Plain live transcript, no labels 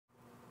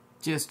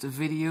Just a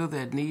video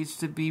that needs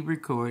to be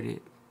recorded.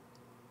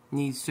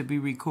 Needs to be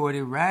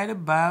recorded right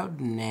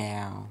about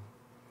now.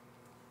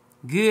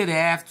 Good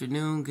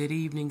afternoon, good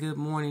evening, good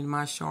morning,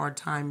 my short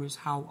timers.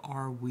 How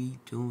are we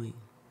doing?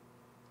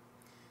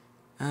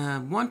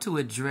 Want to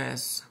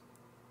address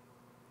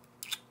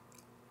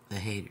the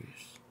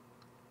haters.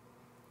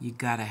 You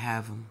gotta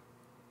have them.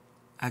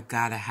 I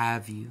gotta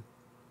have you.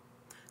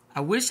 I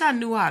wish I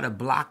knew how to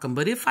block them,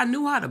 but if I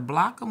knew how to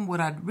block them,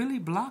 would I really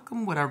block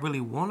them? Would I really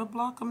want to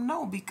block them?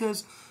 No,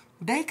 because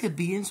they could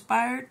be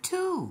inspired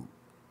too.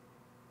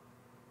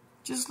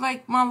 Just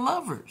like my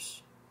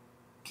lovers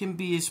can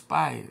be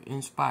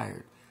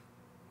inspired.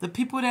 The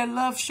people that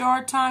love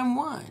Short Time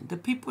One, the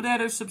people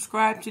that are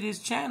subscribed to this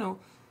channel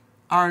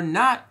are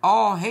not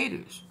all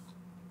haters.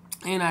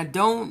 And I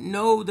don't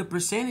know the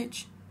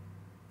percentage,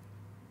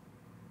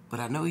 but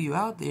I know you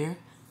out there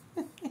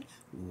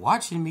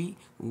watching me,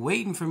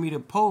 waiting for me to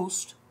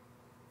post,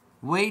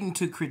 waiting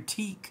to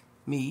critique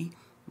me,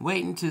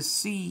 waiting to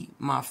see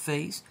my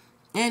face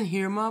and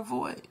hear my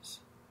voice.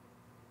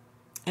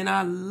 And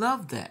I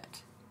love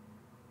that.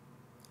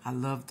 I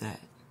love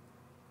that.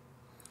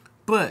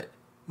 But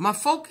my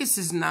focus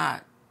is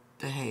not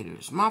the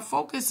haters. My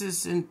focus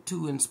is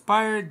to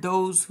inspire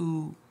those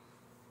who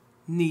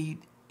need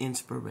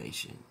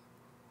inspiration.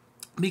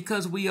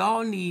 Because we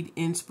all need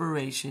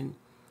inspiration.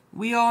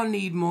 We all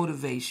need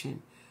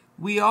motivation.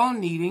 We all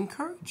need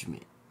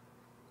encouragement.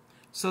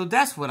 So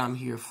that's what I'm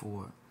here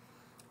for.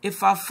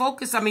 If I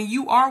focus,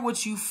 you are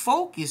what you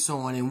focus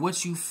on. And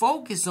what you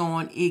focus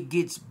on, it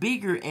gets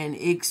bigger and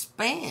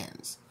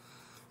expands.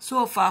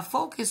 So if I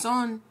focus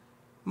on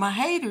my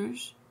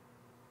haters,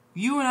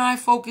 you and I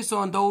focus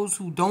on those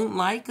who don't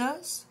like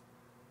us,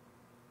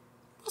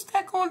 what's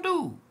that going to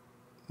do?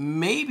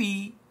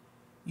 Maybe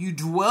you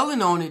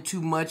dwelling on it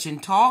too much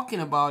and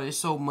talking about it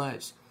so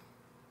much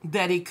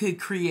that it could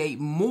create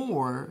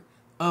more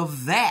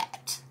of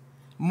that,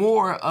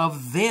 more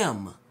of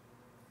them,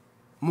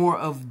 more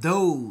of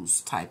those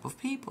type of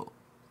people.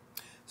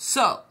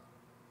 So,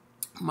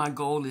 my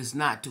goal is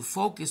not to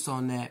focus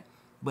on that,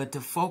 but to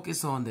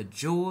focus on the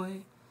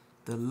joy,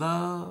 the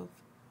love,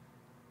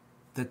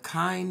 the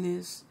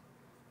kindness,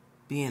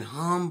 being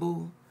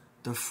humble,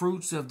 the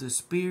fruits of the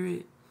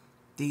Spirit,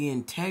 the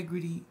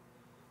integrity,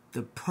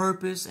 the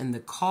purpose and the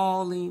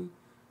calling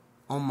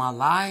on my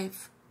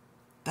life.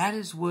 That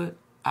is what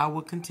I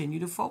will continue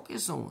to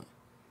focus on.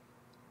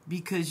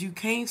 Because you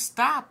can't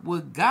stop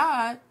what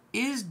God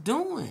is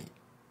doing.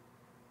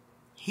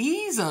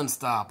 He's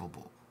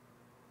unstoppable.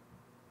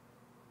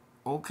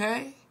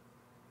 Okay?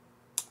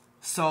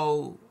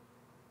 So,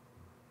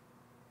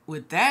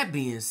 with that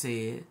being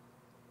said,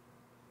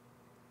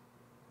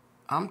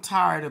 I'm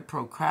tired of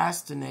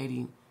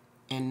procrastinating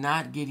and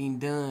not getting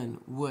done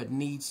what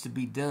needs to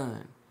be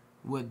done.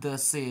 What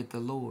thus saith the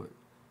Lord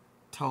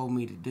told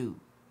me to do.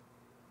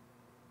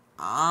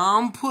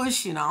 I'm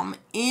pushing, I'm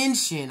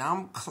inching,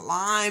 I'm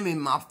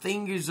climbing. My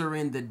fingers are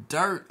in the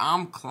dirt.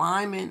 I'm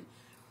climbing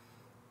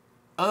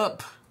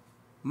up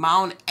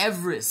Mount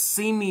Everest,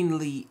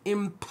 seemingly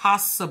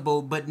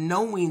impossible, but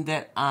knowing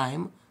that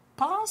I'm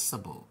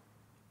possible.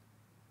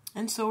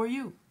 And so are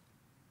you.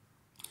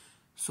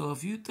 So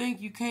if you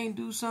think you can't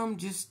do something,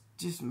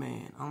 just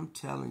man, I'm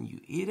telling you,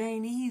 it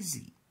ain't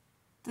easy.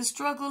 The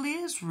struggle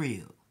is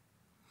real.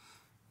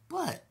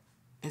 But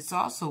it's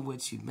also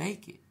what you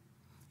make it.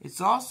 It's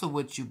also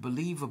what you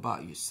believe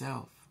about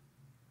yourself.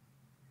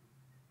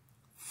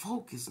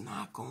 Folk is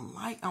not going to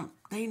like them.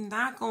 They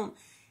not going to.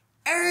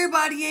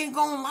 Everybody ain't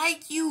going to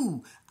like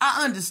you.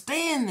 I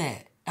understand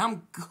that.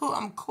 I'm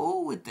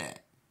cool with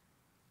that.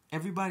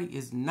 Everybody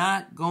is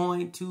not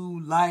going to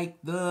like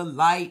the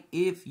light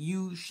if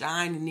you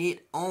shining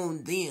it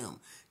on them.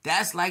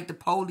 That's like the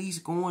police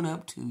going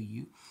up to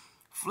you,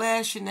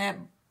 flashing that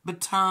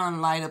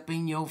baton light up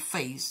in your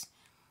face,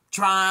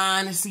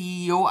 trying to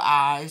see your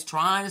eyes,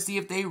 trying to see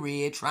if they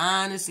red,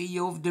 trying to see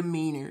your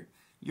demeanor,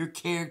 your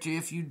character,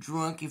 if you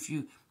drunk, if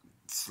you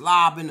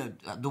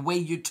slobbing, the way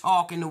you're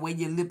talking, the way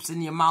your lips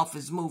and your mouth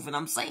is moving.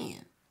 I'm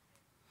saying,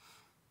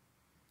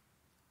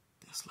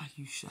 that's like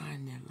you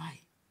shine that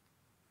light.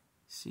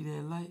 See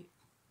that light?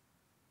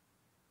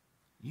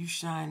 You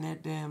shine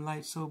that damn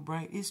light so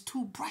bright, it's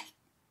too bright.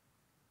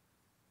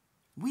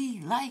 We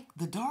like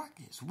the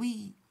darkness.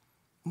 We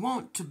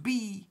want to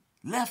be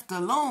left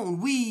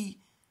alone.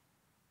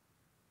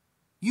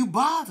 You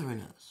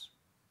bothering us.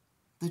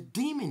 The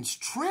demons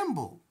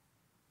tremble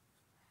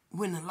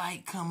when the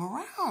light come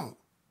around.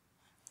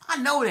 I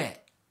know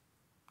that.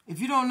 If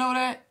you don't know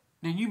that,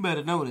 then you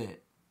better know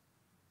that.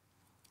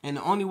 And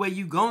the only way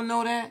you gonna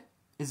know that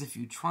is if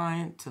you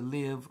trying to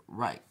live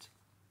right.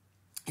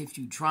 If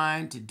you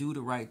trying to do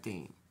the right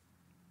thing.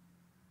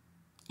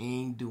 You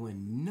ain't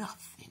doing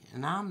nothing.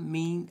 And I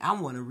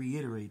want to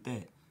reiterate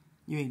that.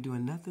 You ain't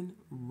doing nothing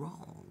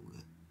wrong.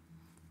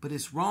 But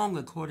it's wrong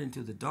according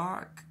to the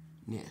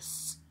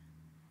darkness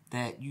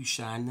that you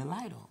shine the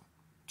light on.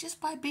 Just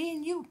by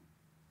being you.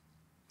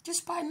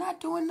 Just by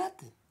not doing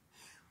nothing.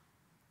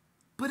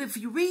 But if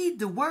you read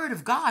the Word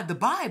of God, the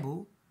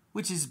Bible,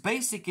 which is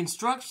basic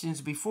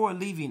instructions before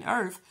leaving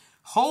earth.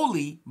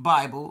 Holy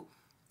Bible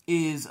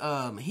is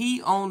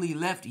he only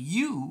left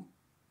you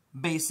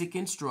basic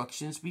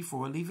instructions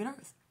before leaving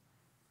earth.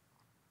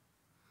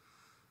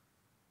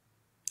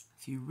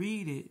 If you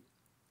read it,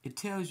 it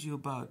tells you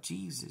about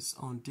Jesus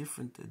on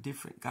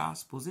different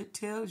gospels. It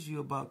tells you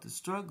about the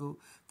struggle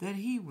that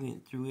he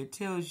went through. It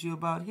tells you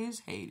about his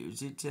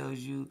haters. It tells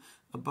you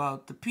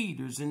about the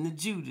Peters and the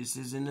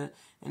Judases and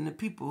the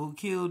people who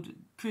killed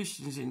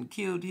Christians and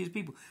killed his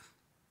people.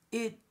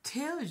 It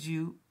tells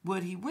you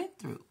what he went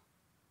through.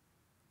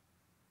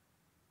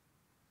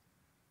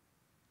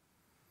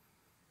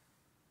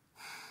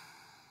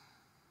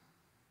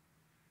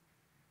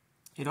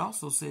 It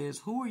also says,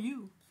 who are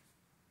you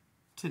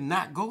to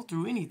not go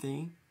through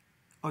anything,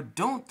 or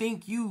don't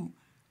think you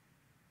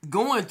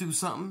going through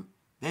something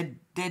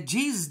that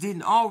Jesus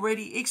didn't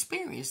already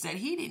experience, that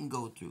he didn't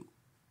go through?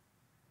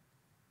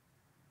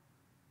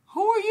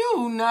 Who are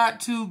you not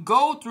to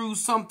go through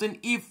something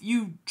if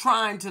you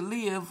trying to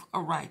live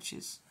a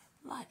righteous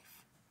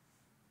life?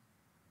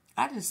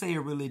 I didn't say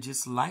a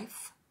religious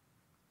life.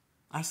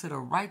 I said a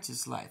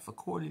righteous life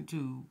according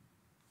to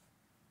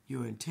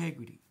your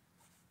integrity,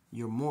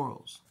 your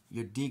morals,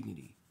 your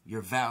dignity,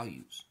 your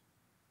values.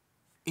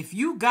 If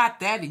you got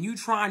that and you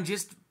trying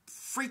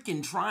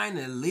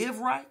to live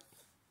right,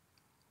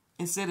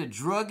 instead of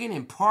drugging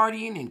and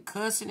partying and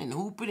cussing and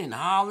hooping and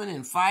hollering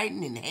and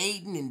fighting and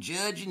hating and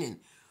judging and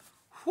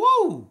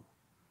whoo,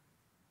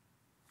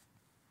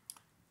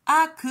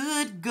 I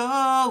could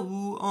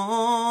go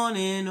on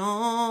and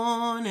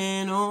on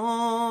and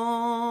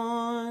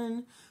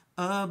on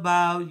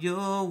about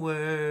your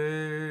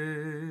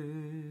words,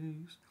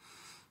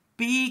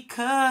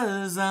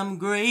 because I'm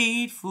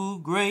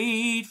grateful,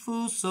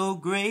 so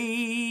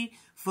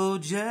grateful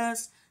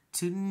just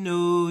to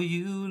know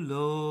you,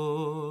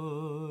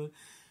 Lord,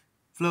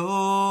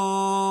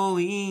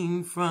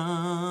 flowing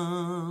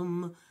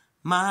from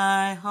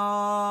my heart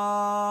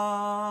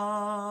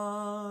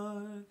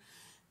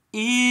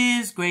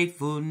is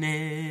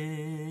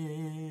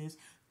gratefulness.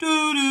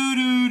 Do, do,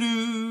 do,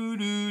 do,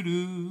 do,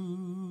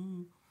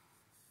 do.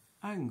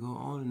 I can go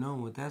on and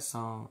on with that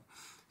song.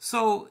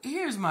 So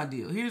here's my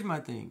deal. Here's my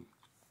thing.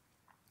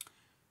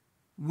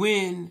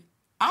 When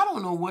I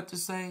don't know what to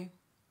say,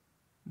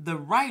 the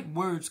right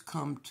words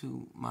come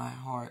to my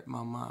heart,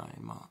 my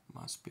mind,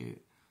 my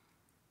spirit.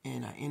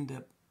 And I end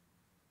up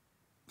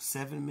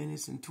 7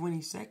 minutes and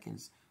 20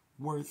 seconds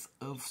worth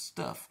of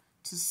stuff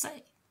to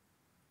say.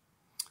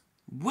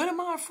 What am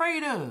I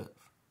afraid of?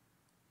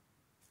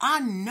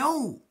 I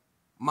know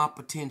my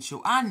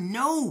potential. I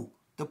know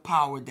the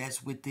power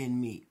that's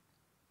within me.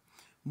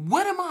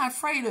 What am I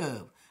afraid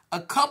of? A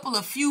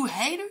few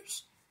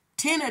haters?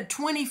 10 or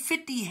 20,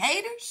 50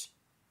 haters?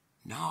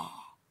 No.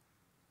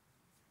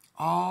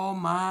 All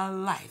my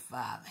life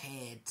I've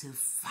had to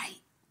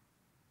fight.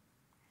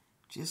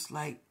 Just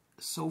like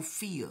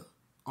Sophia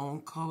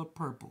on Color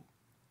Purple.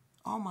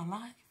 All my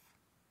life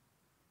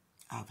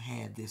I've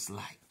had this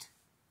light.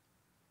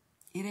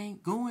 It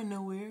ain't going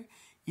nowhere.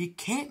 It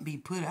can't be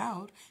put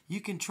out.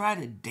 You can try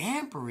to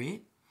damper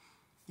it.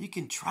 You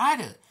can try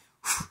to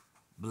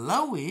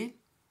blow it.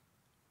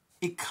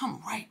 It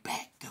come right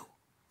back though.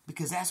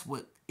 Because that's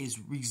what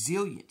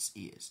resilience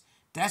is.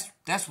 That's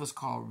what's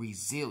called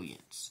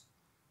resilience.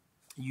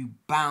 You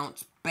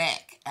bounce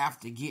back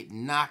after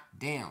getting knocked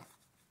down.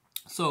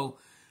 So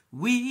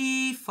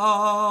we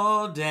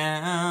fall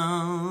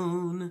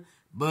down,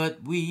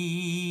 but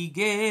we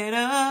get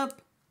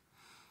up.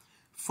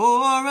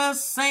 For a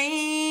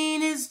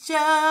saint is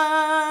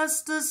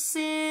just a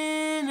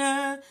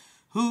sinner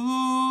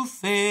who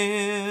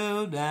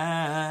fell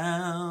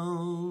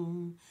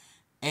down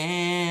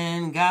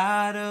and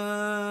got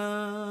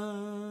up.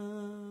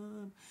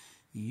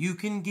 You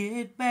can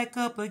get back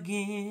up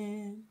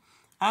again.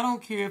 I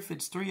don't care if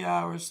it's 3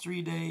 hours,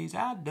 3 days.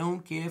 I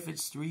don't care if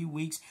it's 3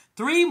 weeks,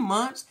 3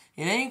 months.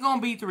 It ain't going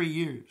to be 3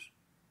 years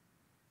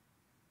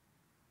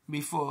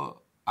before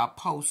I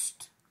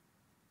post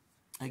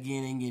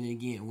again and again and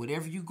again.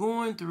 Whatever you're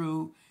going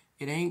through,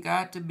 it ain't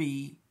got to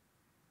be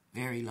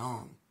very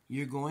long.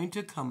 You're going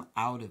to come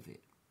out of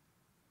it.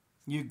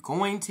 You're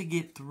going to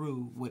get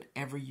through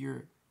whatever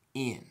you're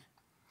in.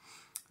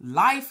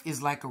 Life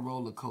is like a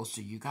roller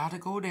coaster. You got to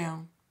go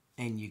down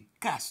and you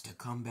got to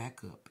come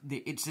back up.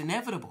 It's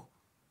inevitable.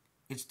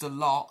 It's the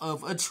law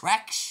of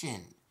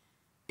attraction.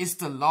 It's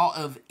the law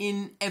of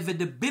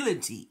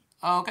inevitability.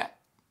 Okay?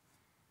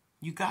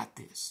 You got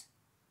this.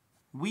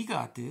 We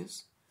got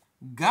this.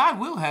 God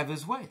will have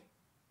his way.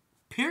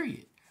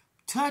 Period.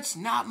 Touch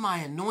not my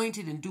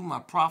anointed and do my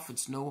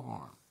prophets no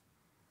harm.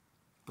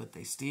 But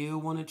they still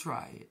want to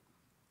try it.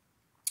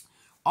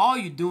 All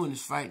you're doing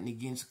is fighting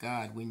against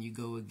God when you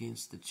go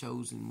against the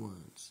chosen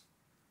ones.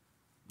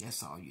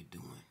 That's all you're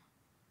doing.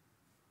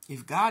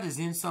 If God is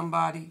in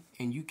somebody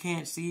and you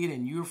can't see it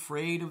and you're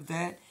afraid of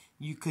that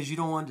because you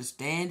don't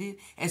understand it,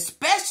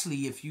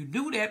 especially if you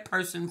knew that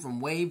person from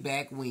way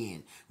back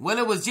when. Well,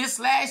 it was just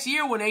last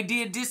year when they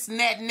did this and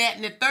that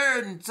and the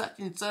third and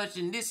such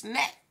and this and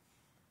that.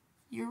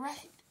 You're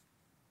right.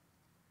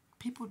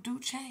 People do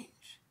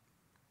change.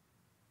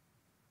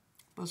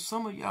 But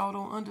some of y'all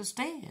don't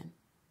understand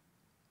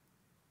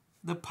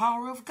the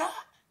power of God.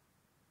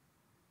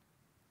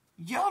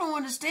 Y'all don't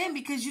understand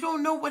because you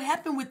don't know what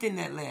happened within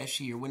that last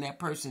year when that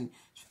person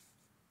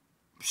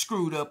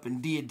screwed up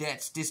and did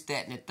that, this,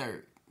 that, and the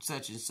third,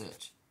 such and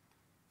such.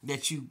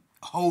 That you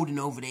holding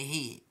over their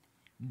head,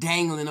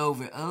 dangling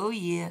over, oh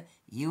yeah,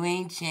 you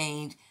ain't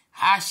changed.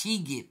 How she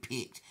get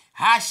picked?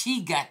 How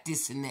she got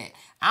this and that?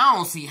 I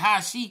don't see how.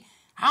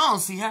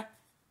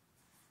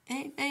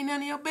 Ain't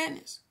none of your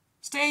business.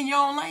 Stay in your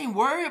own lane.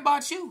 Worry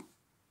about you.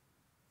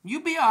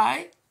 You be all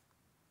right.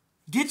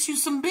 Get you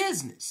some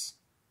business.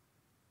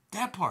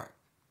 That part.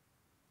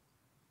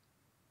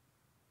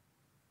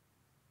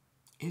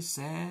 It's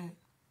sad.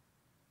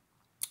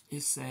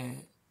 It's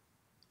sad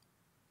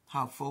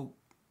how folk,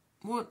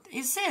 well,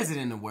 it says it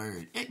in the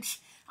word.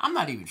 I'm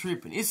not even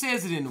tripping. It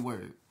says it in the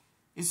word.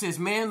 It says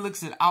man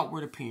looks at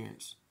outward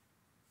appearance,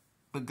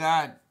 but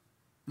God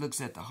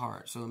looks at the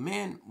heart. So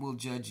man will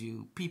judge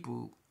you.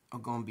 People are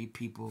going to be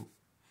people.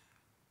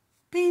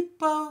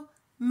 People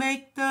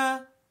make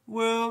the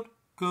world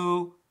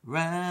go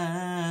round.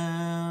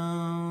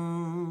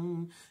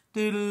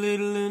 Hey,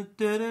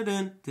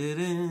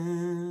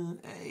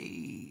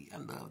 I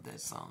love that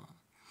song.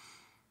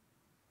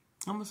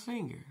 I'm a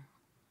singer.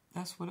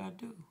 That's what I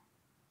do.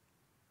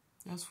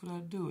 That's what I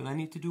do. And I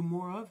need to do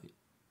more of it.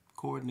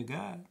 According to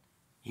God.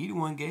 He the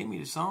one gave me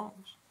the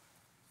songs.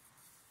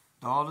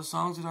 All the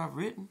songs that I've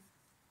written.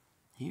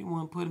 He the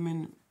one put them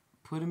in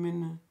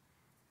the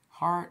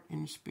heart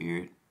and the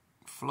spirit.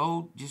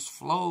 Flowed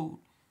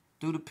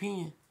through the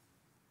pen.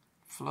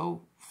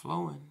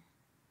 Flowing.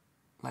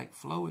 Like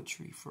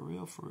flowetry. For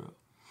real, for real.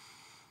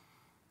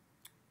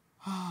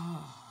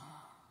 I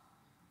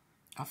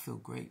feel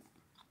great.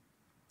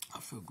 I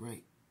feel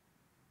great.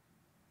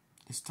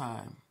 It's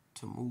time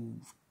to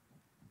move,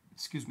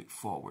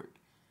 forward.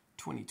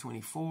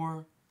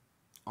 2024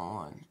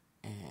 on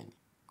and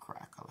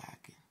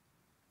crack-a-lackin'.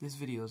 This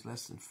video is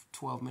less than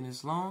 12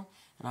 minutes long,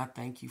 and I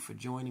thank you for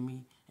joining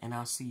me, and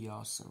I'll see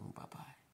y'all soon. Bye-bye.